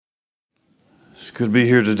It's good to be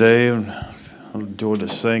here today and I enjoy the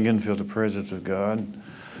singing, feel the presence of God. Amen.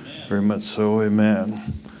 Very much so,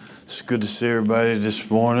 amen. It's good to see everybody this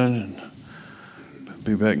morning and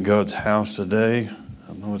be back in God's house today.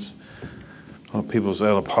 I know it's a lot of people's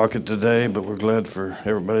out of pocket today, but we're glad for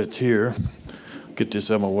everybody that's here. Get this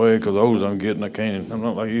out of my way because the older I'm getting, I'm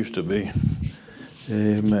not like I used to be.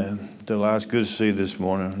 Amen. Delilah, it's good to see you this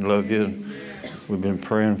morning. Love you. We've been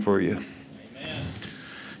praying for you.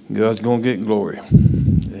 God's going to get glory.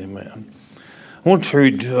 Amen. I want to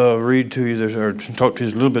read to you, or talk to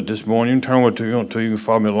you a little bit this morning. Turn what you want to. You can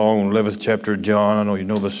follow me along in the 11th chapter of John. I know you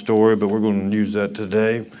know the story, but we're going to use that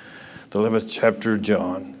today. The 11th chapter of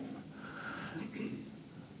John.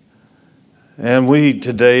 And we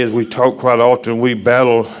today, as we talk quite often, we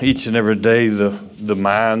battle each and every day the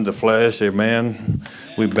mind, the flesh, amen.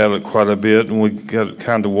 We battle it quite a bit, and we got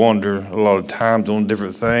kind of wonder a lot of times on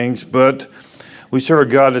different things, but we serve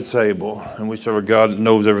a God that's able, and we serve a God that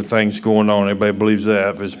knows everything's going on. Everybody believes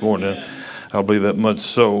that this morning. I believe that much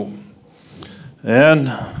so. And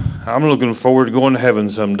I'm looking forward to going to heaven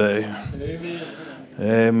someday. Amen.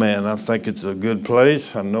 Amen. I think it's a good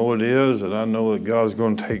place. I know it is, and I know that God's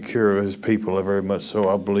going to take care of his people very much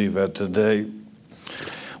so. I believe that today.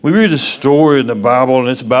 We read a story in the Bible, and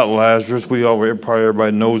it's about Lazarus. Probably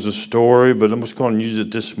everybody knows the story, but I'm just going to use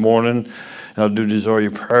it this morning. And I'll do these all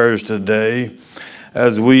your prayers today. I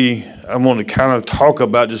want to kind of talk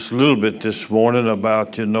about just a little bit this morning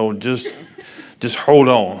about, just hold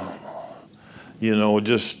on.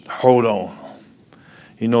 Just hold on.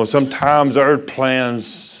 Sometimes our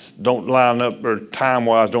plans don't line up, or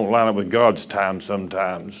time-wise don't line up with God's time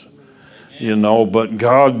sometimes. But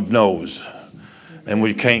God knows, and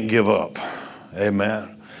we can't give up.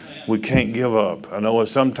 Amen. We can't give up. I know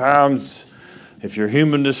sometimes, if you're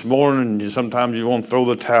human this morning, sometimes you want to throw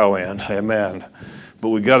the towel in. Amen. But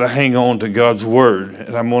we got to hang on to God's word.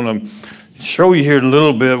 And I'm going to show you here a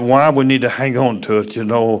little bit why we need to hang on to it.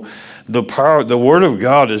 The word of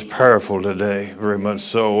God is powerful today, very much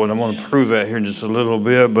so. And I'm going to prove that here in just a little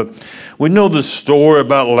bit. But we know the story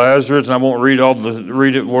about Lazarus, and I won't read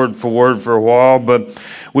it word for a while. But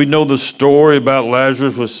we know the story about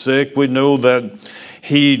Lazarus was sick. We know that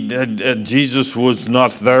Jesus was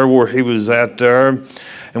not there where he was at there.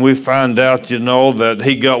 And we find out, that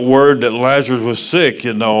he got word that Lazarus was sick,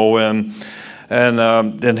 Jesus said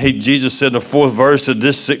in the 4th verse that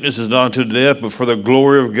this sickness is not unto death, but for the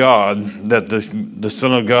glory of God, that the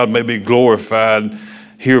Son of God may be glorified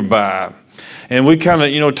hereby. And we kind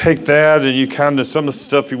of, take that and some of the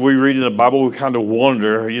stuff we read in the Bible, we kind of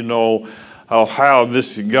wonder, how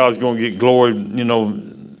this God's going to get glory,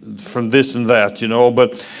 from this and that,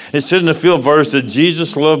 But it said in the 5th verse that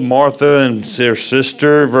Jesus loved Martha and their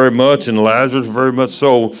sister very much, and Lazarus very much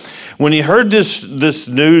so. When he heard this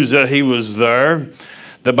news that he was there,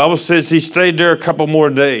 the Bible says he stayed there a couple more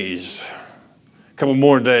days. I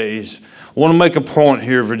want to make a point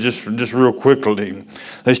here for just real quickly.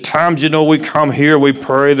 There's times, we come here, we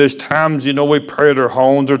pray. There's times, we pray at our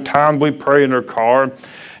homes. There's times we pray in our car.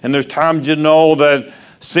 And there's times, that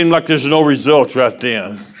seem like there's no results right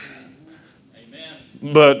then.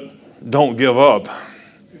 But don't give up.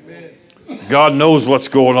 Amen. God knows what's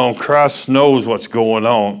going on. Christ knows what's going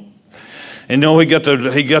on. And he got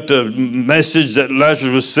the message that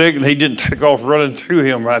Lazarus was sick, and he didn't take off running to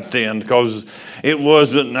him right then, because it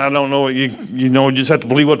wasn't. I don't know. You just have to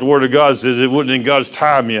believe what the Word of God says. It wasn't in God's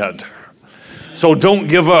time yet. So don't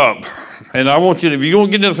give up. And I want you to, if you don't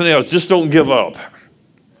get nothing else, just don't give up.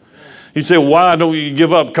 You say, why don't you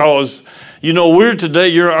give up? Because we're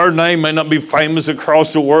today, our name may not be famous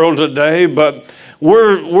across the world today, but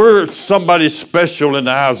we're somebody special in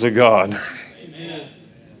the eyes of God.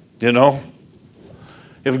 Amen.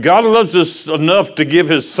 If God loves us enough to give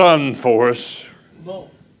his son for us,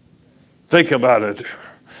 think about it.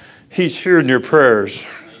 He's hearing your prayers.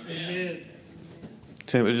 Amen.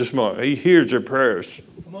 Just a moment. He hears your prayers.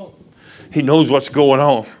 He knows what's going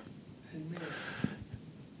on.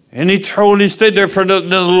 And he stayed there for a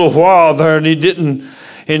little while there, and he didn't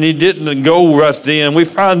go right then. We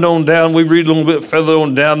find on down, we read a little bit further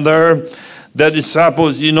on down there, that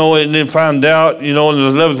disciples, and then find out, in the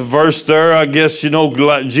 11th verse there, I guess,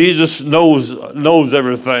 Jesus knows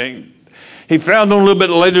everything. He found on a little bit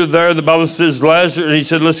later there, the Bible says Lazarus, and he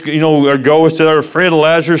said, let's, go. He said, our friend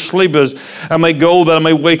Lazarus sleepeth. I may go that I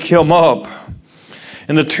may wake him up.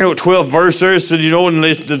 In the 12th verse there, it said, and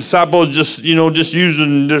the disciples just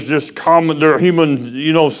using just common, their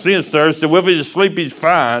human, sense there, said, well, if he's asleep, he's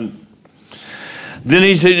fine. Then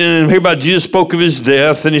he said, and hereby Jesus spoke of his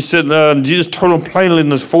death, and he said, Jesus told him plainly in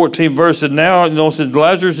the 14th verse, that now, said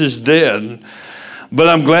Lazarus is dead, But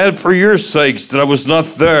I'm glad for your sakes that I was not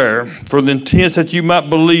there, for the intent that you might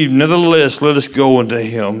believe. Nevertheless, let us go unto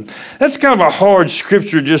him. That's kind of a hard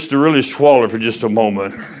scripture just to really swallow for just a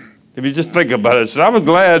moment. If you just think about it. So I'm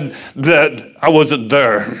glad that I wasn't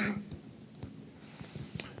there.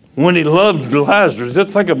 When he loved Lazarus,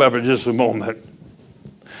 just think about it for just a moment.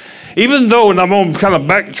 Even though, and I'm going to kind of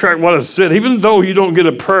backtrack what I said, even though you don't get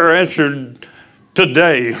a prayer answered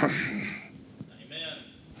today,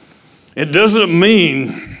 it doesn't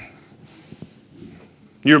mean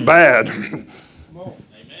you're bad.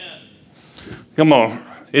 Come on.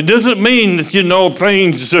 It doesn't mean that,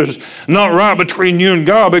 things are not right between you and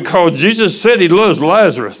God, because Jesus said he loves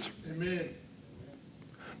Lazarus. Amen.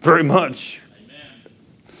 Very much. Amen.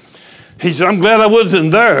 He said, I'm glad I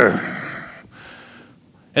wasn't there.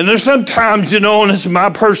 And there's sometimes, and it's my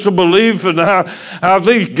personal belief, and I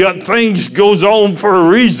think things goes on for a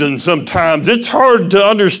reason sometimes. It's hard to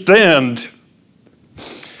understand.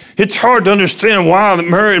 It's hard to understand why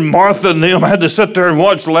Mary and Martha and them had to sit there and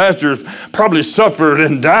watch Lazarus probably suffered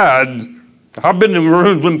and died. I've been in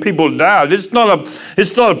rooms when people died. It's not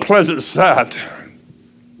a pleasant sight.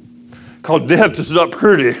 Because death is not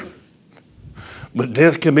pretty. But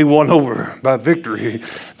death can be won over by victory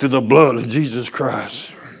through the blood of Jesus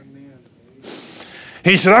Christ.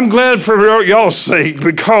 He said, I'm glad for y'all's sake,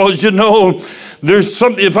 because, there's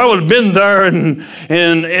something. If I would have been there and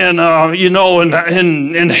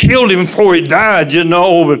healed him before he died,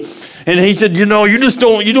 and he said, you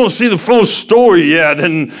don't see the full story yet.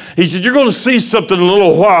 And he said, you're going to see something in a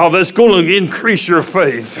little while that's going to increase your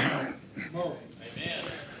faith.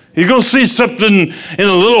 You're going to see something in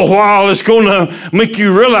a little while that's going to make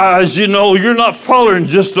you realize, you're not following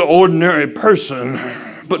just an ordinary person,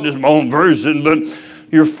 but this my own version, but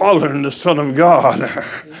you're following the Son of God,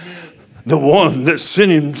 the one that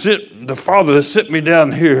sent him, the Father that sent me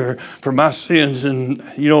down here for my sins and,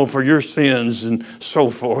 for your sins and so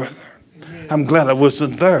forth. I'm glad I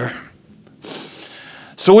wasn't there.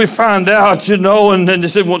 So we find out, and then they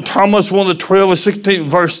said, well, Thomas, one of the 12, 16th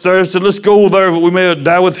verse there, said, let's go there, but we may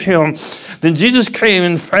die with him. Then Jesus came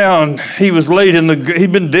and found he was laid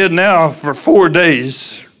he'd been dead now for 4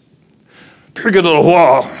 days. Pretty good little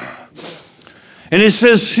while. And it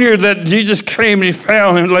says here that Jesus came and he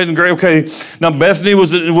found him laid in the grave. Okay, now Bethany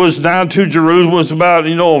was down to Jerusalem, was about,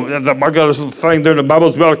 I got this thing there in the Bible,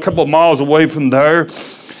 it's about a couple of miles away from there.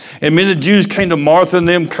 And many of the Jews came to Martha and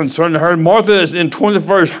them concerning her. Martha, in 20th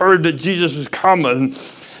verse, heard that Jesus was coming.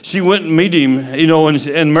 She went and meet him,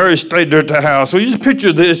 and Mary stayed there at the house. So you just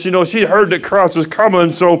picture this, she heard that Christ was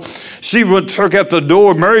coming, so she took out the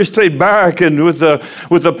door. Mary stayed back and with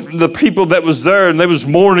the people that was there, and they was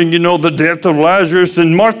mourning, the death of Lazarus.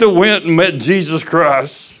 And Martha went and met Jesus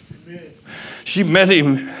Christ. Amen. She met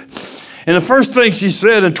him. And the first thing she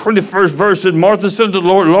said in 21st verse, and Martha said to the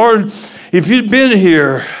Lord, Lord, if you'd been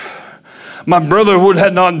here, my brother would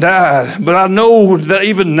have not died. But I know that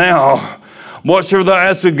even now, whatsoever thou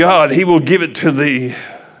ask of God, he will give it to thee.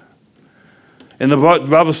 And the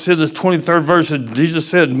Bible said, this 23rd verse, Jesus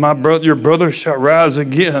said, your brother shall rise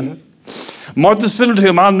again. Martha said unto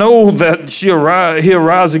him, I know that he'll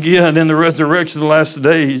rise again in the resurrection of the last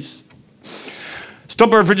days. Stop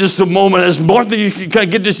there for just a moment. As Martha, you can kind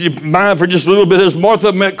of get this in your mind for just a little bit. As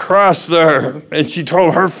Martha met Christ there, and she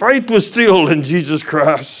told her faith was still in Jesus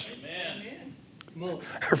Christ. Amen.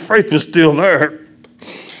 Her faith was still there.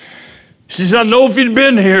 She said, I know if you'd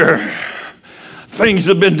been here, things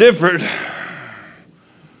have been different.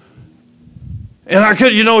 And I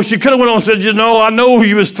could, she could have went on and said, I know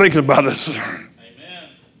you was thinking about us. Amen.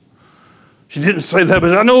 She didn't say that,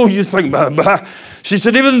 but I know you was thinking about it. But she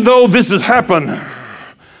said, even though this has happened,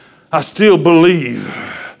 I still believe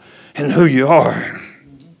in who you are.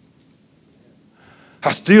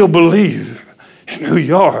 I still believe in who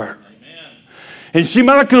you are. And she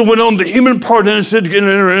might have could have went on the human part and said in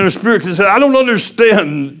her spirit and said, I don't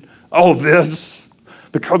understand all this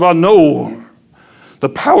because I know the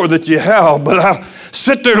power that you have, but I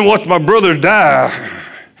sit there and watch my brother die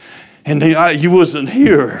and you wasn't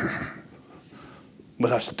here,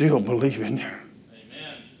 but I still believe in you.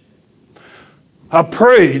 Amen. I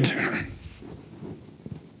prayed,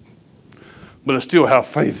 but I still have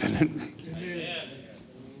faith in it. Amen.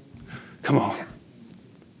 Come on.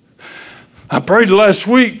 I prayed last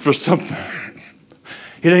week for something.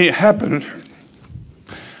 It ain't happened,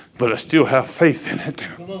 but I still have faith in it.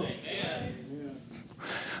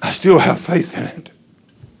 I still have faith in it.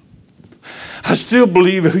 I still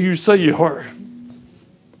believe who you say you are.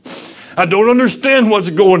 I don't understand what's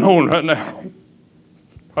going on right now.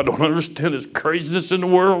 I don't understand this craziness in the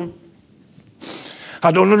world.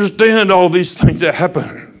 I don't understand all these things that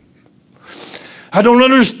happen. I don't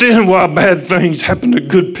understand why bad things happen to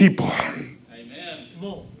good people.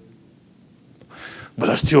 Amen. But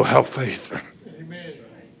I still have faith. Amen.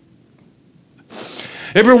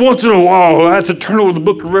 Every once in a while, I have to turn over the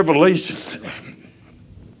book of Revelation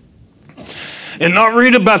and not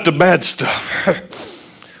read about the bad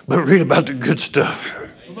stuff, but read about the good stuff.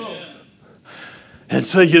 Amen. And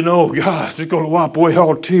say, you know, God is going to wipe away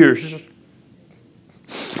all tears.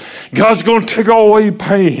 God's going to take away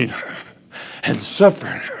pain and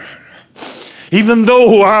suffering. Even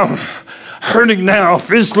though I'm hurting now,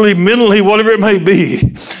 physically, mentally, whatever it may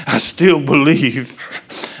be, I still believe.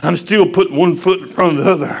 I'm still putting one foot in front of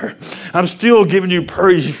the other. I'm still giving you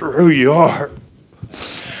praise for who you are.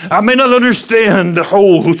 I may not understand the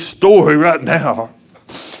whole story right now,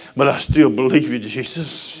 but I still believe in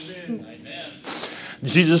Jesus. Amen.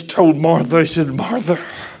 Jesus told Martha, he said, Martha,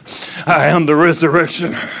 I am the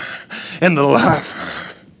resurrection and the life.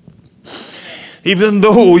 Even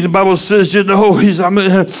though the Bible says, you know,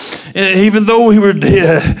 even though he were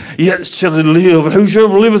dead, yet shall he live. And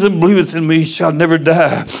whosoever liveth and believeth in me shall never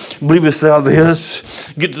die. Believest thou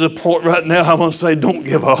this? Get to the point right now, I'm going to say, don't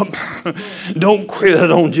give up. Don't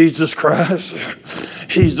quit on Jesus Christ.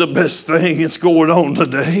 He's the best thing that's going on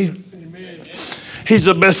today. He's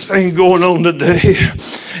the best thing going on today.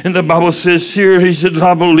 And the Bible says here, he said,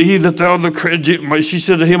 I believe that thou art the Christ. She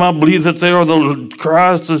said to him, I believe that thou art the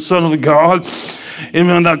Christ, the Son of God. And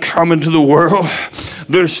when I come into the world,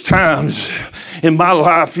 there's times in my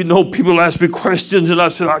life, you know, people ask me questions and I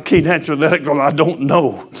said, I can't answer that because I don't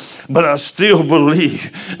know. But I still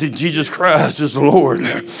believe that Jesus Christ is the Lord.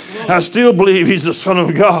 I still believe he's the Son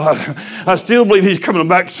of God. I still believe he's coming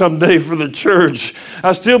back someday for the church.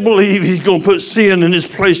 I still believe he's going to put sin in his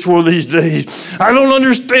place one of these days. I don't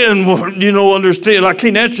understand, understand. I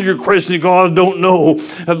can't answer your question because I don't know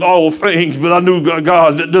all things, but I know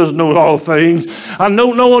God that does know all things. I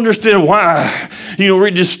don't understand why.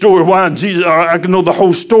 Read this story, why Jesus, I can know the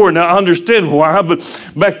whole story now. I understand why, but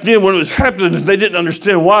back then when it was happening, they didn't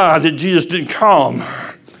understand why that Jesus didn't come.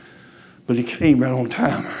 But he came right on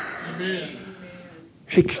time. Amen.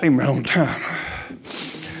 He came right on time.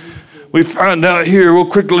 We find out here real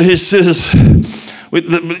quickly, he says,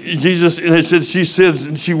 Jesus, and it said, she said,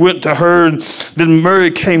 and she went to her, and then Mary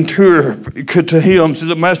came to him, said,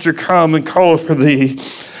 the Master come and call for thee.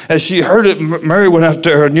 As she heard it, Mary went out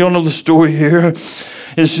there, and you all know the story here.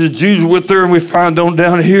 And she said, Jesus with her, and we find on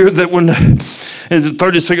down here that when, in the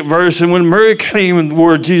 32nd verse, and when Mary came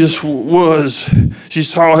where Jesus was, she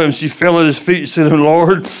saw him, she fell at his feet and said,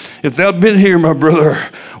 Lord, if thou had been here, my brother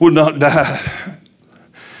would not die.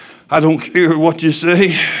 I don't care what you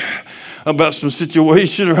say about some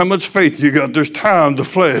situation or how much faith you got. There's time the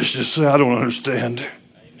flesh just say, I don't understand.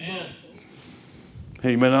 Amen.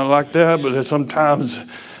 He may not like that, but sometimes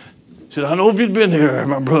he said, I know if you'd been here,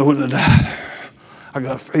 my brother wouldn't have died. I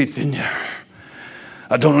got faith in you.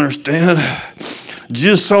 I don't understand.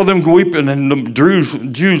 Jesus saw them weeping and the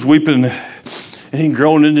Jews weeping, and he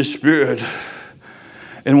groaned in his spirit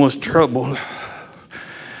and was troubled.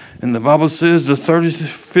 And the Bible says, the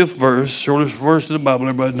 35th verse, shortest verse in the Bible,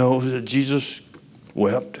 everybody knows that Jesus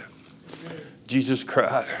wept. Jesus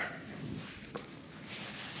cried.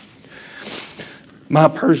 My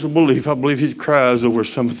personal belief, I believe he cries over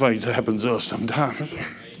some things that happen to us sometimes.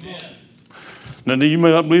 Amen. Now, you may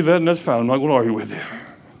not believe that, and that's fine. I'm not going to argue with you.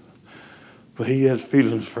 But he has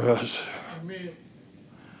feelings for us. Amen.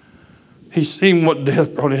 He's seen what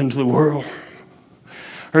death brought into the world.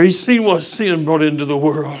 Or he's seen what sin brought into the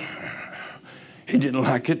world. He didn't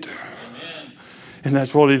like it. Amen. And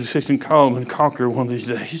that's what he's seeking to come and conquer one of these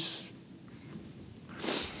days.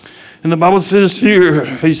 And the Bible says here,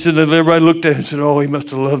 he said that everybody looked at him and said, oh, he must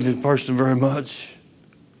have loved this person very much.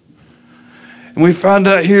 And we find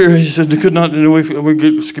out here, he said, they could not, and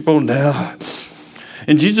we skip on down.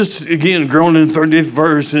 And Jesus, again, groaned in the 30th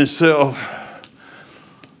verse in itself.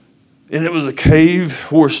 And it was a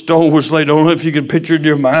cave where a stone was laid on it. If you could picture it in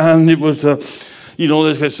your mind, it was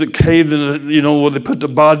it's a cave that, where they put the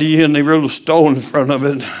body in, they rolled a stone in front of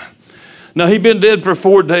it. Now, he'd been dead for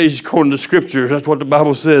 4 days, according to Scripture. That's what the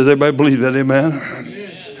Bible says. Everybody believes that, amen?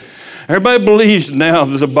 Amen. Everybody believes now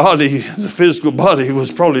that the body, the physical body, was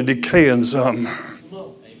probably decaying some.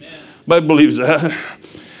 Amen. Everybody believes that.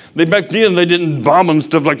 Back then, they didn't bomb and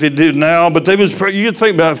stuff like they do now, but you could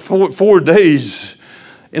think about 4 days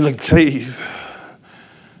in a cave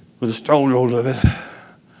with a stone rolled of it.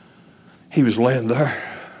 He was laying there.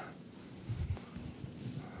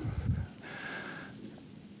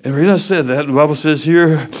 And the reason I said that, the Bible says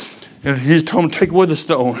here, and he just told him, take away the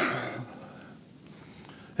stone.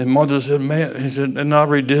 And Martha said, man, he said, and I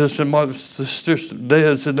read this, and my sister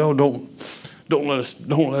dead said, no, don't Don't let us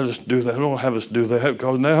do that. Don't have us do that,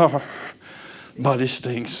 because now our body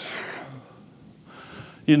stinks.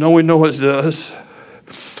 You know, we know it does.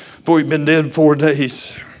 For we've been dead 4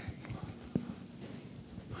 days.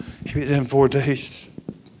 You've been dead 4 days.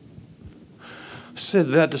 I said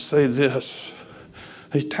that to say this.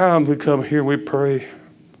 Each time we come here and we pray,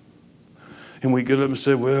 and we get up and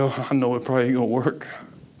say, well, I know it probably ain't going to work.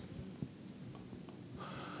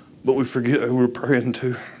 But we forget who we're praying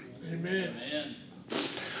to. Amen.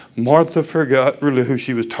 Martha forgot really who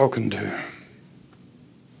she was talking to.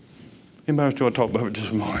 Anybody else want to talk about it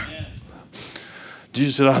this morning? Amen.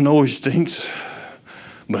 Jesus said, I know he stinks,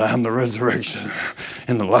 but I am the resurrection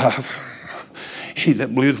and the life. He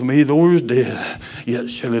that believeth me, though he is dead, yet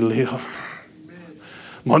shall he live. Amen.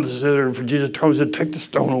 Martha said, for Jesus told her, take the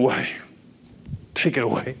stone away. Take it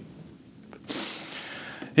away.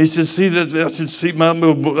 He said, see that I should see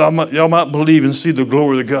y'all might believe and see the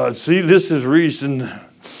glory of God. See, this is reason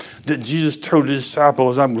that Jesus told his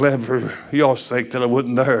disciples, I'm glad for y'all's sake that I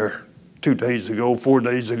wasn't there 2 days ago, 4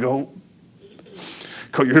 days ago.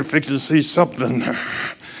 Because you're fixing to see something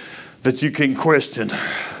that you can't question.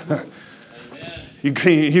 You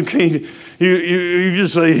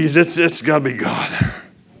just say, that's got to be God.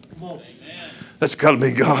 That's got to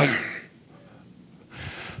be God.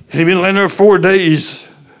 He'd been laying there 4 days,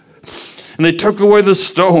 and they took away the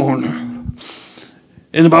stone.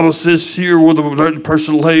 And the Bible says here where the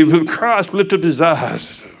person lay, Christ lifted up his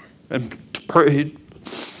eyes and prayed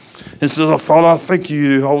and said, oh, Father, I thank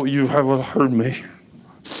you, you have heard me.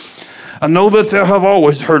 I know that thou have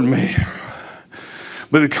always heard me,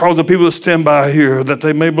 but because the people that stand by here, that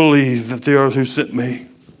they may believe that they are who sent me.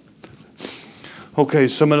 Okay,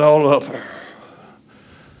 sum it all up.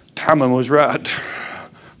 Timing was right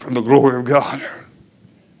for the glory of God.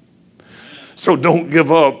 So don't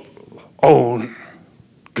give up on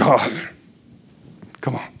God.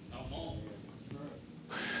 Come on.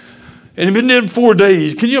 And he'd been dead 4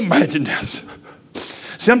 days. Can you imagine this?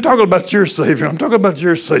 See, I'm talking about your Savior. I'm talking about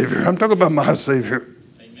your Savior. I'm talking about my Savior.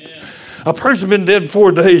 Amen. A person been dead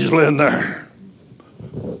 4 days laying there.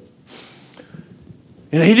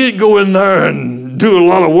 And he didn't go in there and do a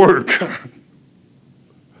lot of work.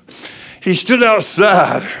 He stood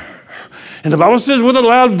outside. And the Bible says with a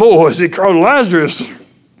loud voice, he called Lazarus,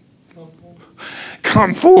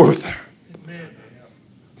 come forth. Amen.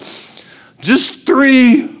 Just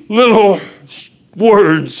 3 little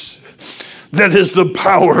words. That is the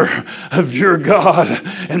power of your God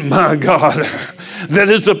and my God. That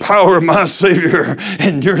is the power of my Savior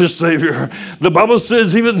and your Savior. The Bible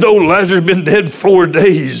says even though Lazarus had been dead 4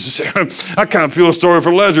 days, I kind of feel sorry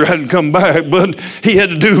for Lazarus hadn't come back, but he had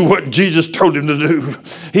to do what Jesus told him to do.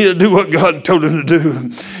 He had to do what God told him to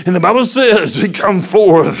do. And the Bible says he come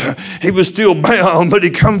forth. He was still bound, but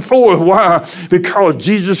he come forth. Why? Because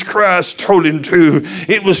Jesus Christ told him to.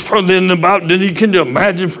 It was from then about, then you can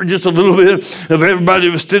imagine for just a little bit of everybody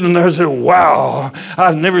was standing there and said, wow,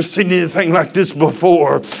 I've never seen anything like this before.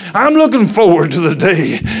 I'm looking forward to the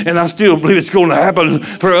day, and I still believe it's going to happen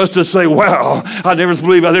for us to say, wow, I never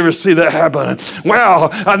believe I'd ever see that happen. Wow,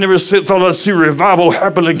 I never thought I'd see revival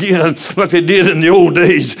happen again like they did in the old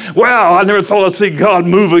days. Wow, I never thought I'd see God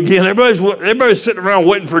move again. Everybody's sitting around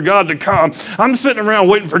waiting for God to come. I'm sitting around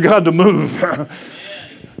waiting for God to move.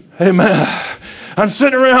 Amen. I'm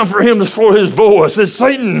sitting around for him for his voice. Says,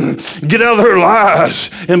 Satan, get out of their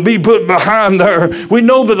lives and be put behind there. We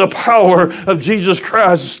know that the power of Jesus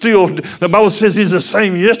Christ is still, the Bible says he's the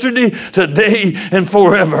same yesterday, today, and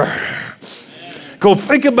forever. Go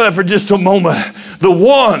think about it for just a moment. The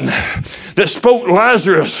one that spoke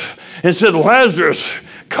Lazarus and said, Lazarus,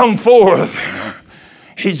 come forth.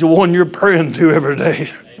 He's the one you're praying to every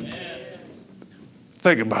day. Amen.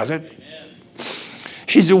 Think about it.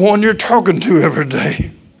 He's the one you're talking to every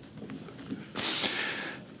day.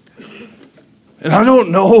 And I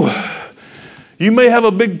don't know, you may have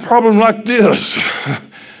a big problem like this,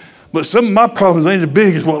 but some of my problems ain't as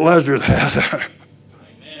big as what Lazarus had.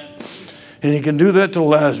 Amen. And he can do that to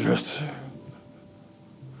Lazarus.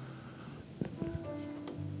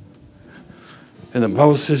 And the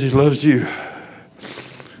Bible says he loves you.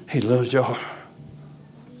 He loves y'all.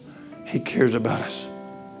 He cares about us.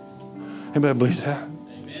 Anybody believe that?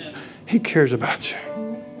 He cares about you.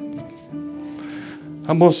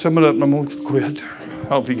 I'm going to sum it up and I'm going to quit. I don't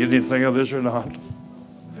know if you get anything out of this or not.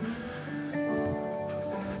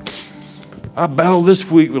 I battled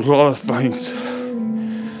this week with a lot of things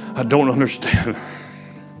I don't understand.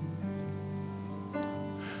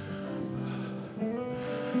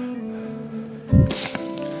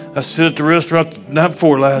 I sit at the restaurant the night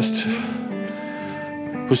before last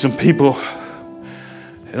with some people.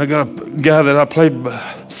 And I got a guy that I played, one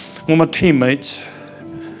of my teammates,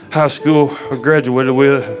 high school, I graduated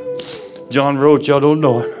with, John Roach, y'all don't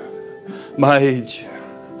know him, my age.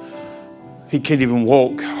 He can't even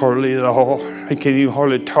walk hardly at all. He can't even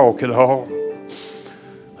hardly talk at all.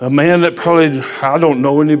 A man that probably, I don't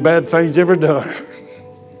know any bad things ever done.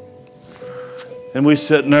 And we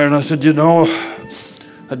sitting there and I said, you know,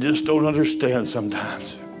 I just don't understand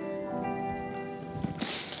sometimes.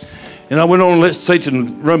 And I went on and let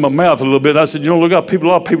Satan run my mouth a little bit. I said, you know, look, a lot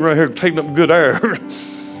of people around here taking up good air.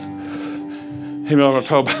 You know what I'm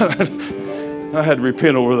talking about? I had to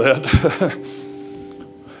repent over that.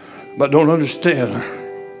 But I don't understand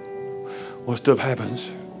what stuff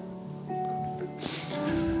happens.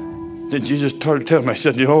 Then Jesus started telling me, he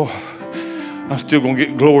said, you know, I'm still going to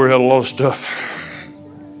get glory out of a lot of stuff.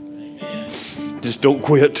 Just don't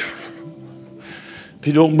quit. If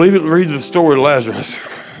you don't believe it, read the story of Lazarus.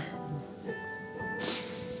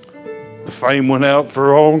 The fame went out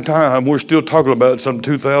for a long time. We're still talking about it some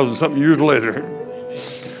 2,000 something years later.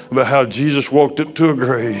 About how Jesus walked up to a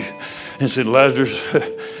grave and said, Lazarus,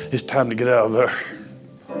 it's time to get out of there.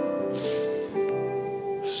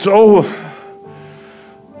 So,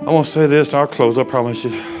 I want to say this and I'll close, I promise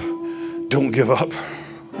you. Don't give up.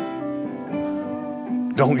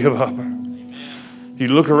 Don't give up. You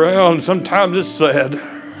look around, sometimes it's sad,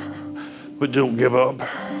 but don't give up.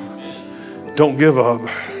 Don't give up.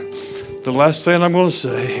 The last thing I'm going to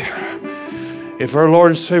say, if our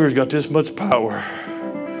Lord and Savior's got this much power,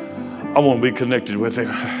 I want to be connected with him.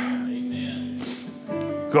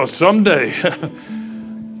 Because someday,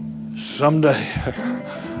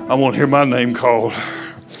 I want to hear my name called.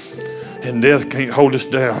 And death can't hold us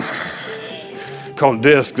down. Because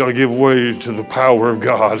death's got to give way to the power of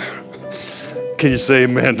God. Can you say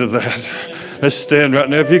amen to that? Let's stand right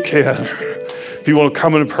now if you can. If you want to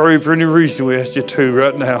come and pray for any reason, we ask you to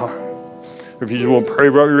right now. If you just want to pray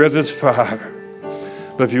about your breath, that's fine.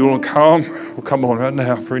 But if you want to come, well, come on right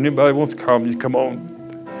now. For anybody who wants to come, you come on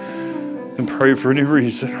and pray for any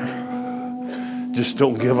reason. Just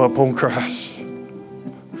don't give up on Christ.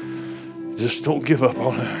 Just don't give up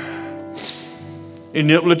on it. In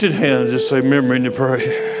the uplifted hands, just say, remember and you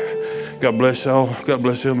pray. God bless y'all. God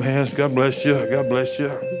bless them hands. God bless you. God bless you.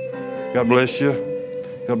 God bless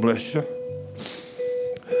you. God bless you.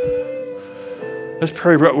 Let's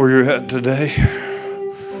pray right where you're at today.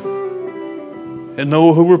 And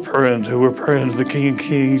know who we're praying to. We're praying to the King of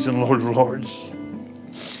Kings and Lord of Lords.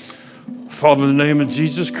 Father, in the name of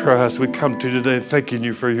Jesus Christ, we come to you today thanking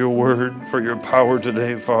you for your word, for your power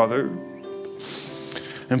today, Father.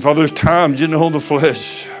 And Father, there's times, you know, the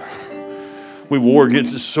flesh, we war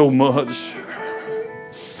against it so much.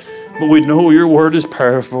 But we know your word is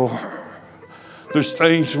powerful. There's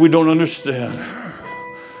things we don't understand.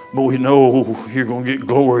 But we know you're going to get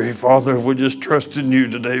glory, Father, if we just trust in you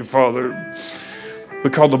today, Father.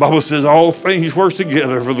 Because the Bible says all things work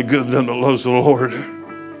together for the good of them that loves the Lord.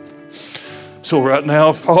 So right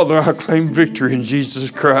now, Father, I claim victory in Jesus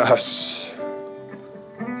Christ.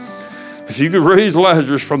 If you could raise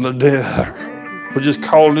Lazarus from the dead, we're just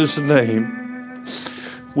calling his name.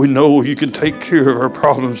 We know you can take care of our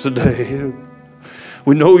problems today.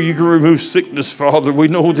 We know you can remove sickness, Father. We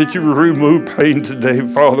know that you can remove pain today,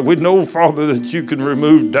 Father. We know, Father, that you can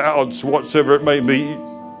remove doubts, whatsoever it may be.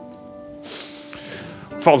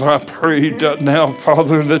 Father, I pray that now,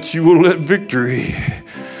 Father, that you will let victory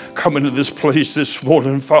come into this place this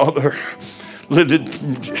morning, Father. Let it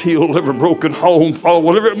heal every broken home, Father,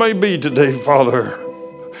 whatever it may be today, Father.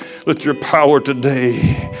 Let your power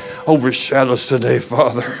today overshadow us today,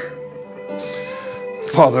 Father.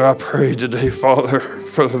 Father, I pray today, Father,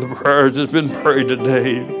 for the prayers that's been prayed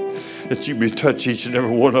today, that you may touch each and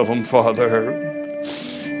every one of them, Father.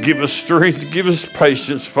 Give us strength, give us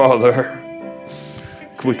patience, Father,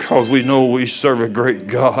 because we know we serve a great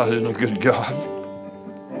God and a good God.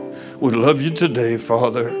 We love you today,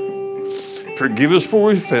 Father. Forgive us for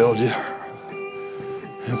we failed you.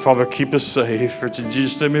 And Father, keep us safe. For in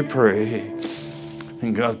Jesus' name we pray.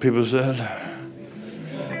 And God's people said,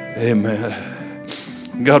 amen.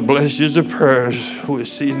 God bless you. The prayers. We'll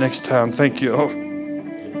see you next time. Thank you all.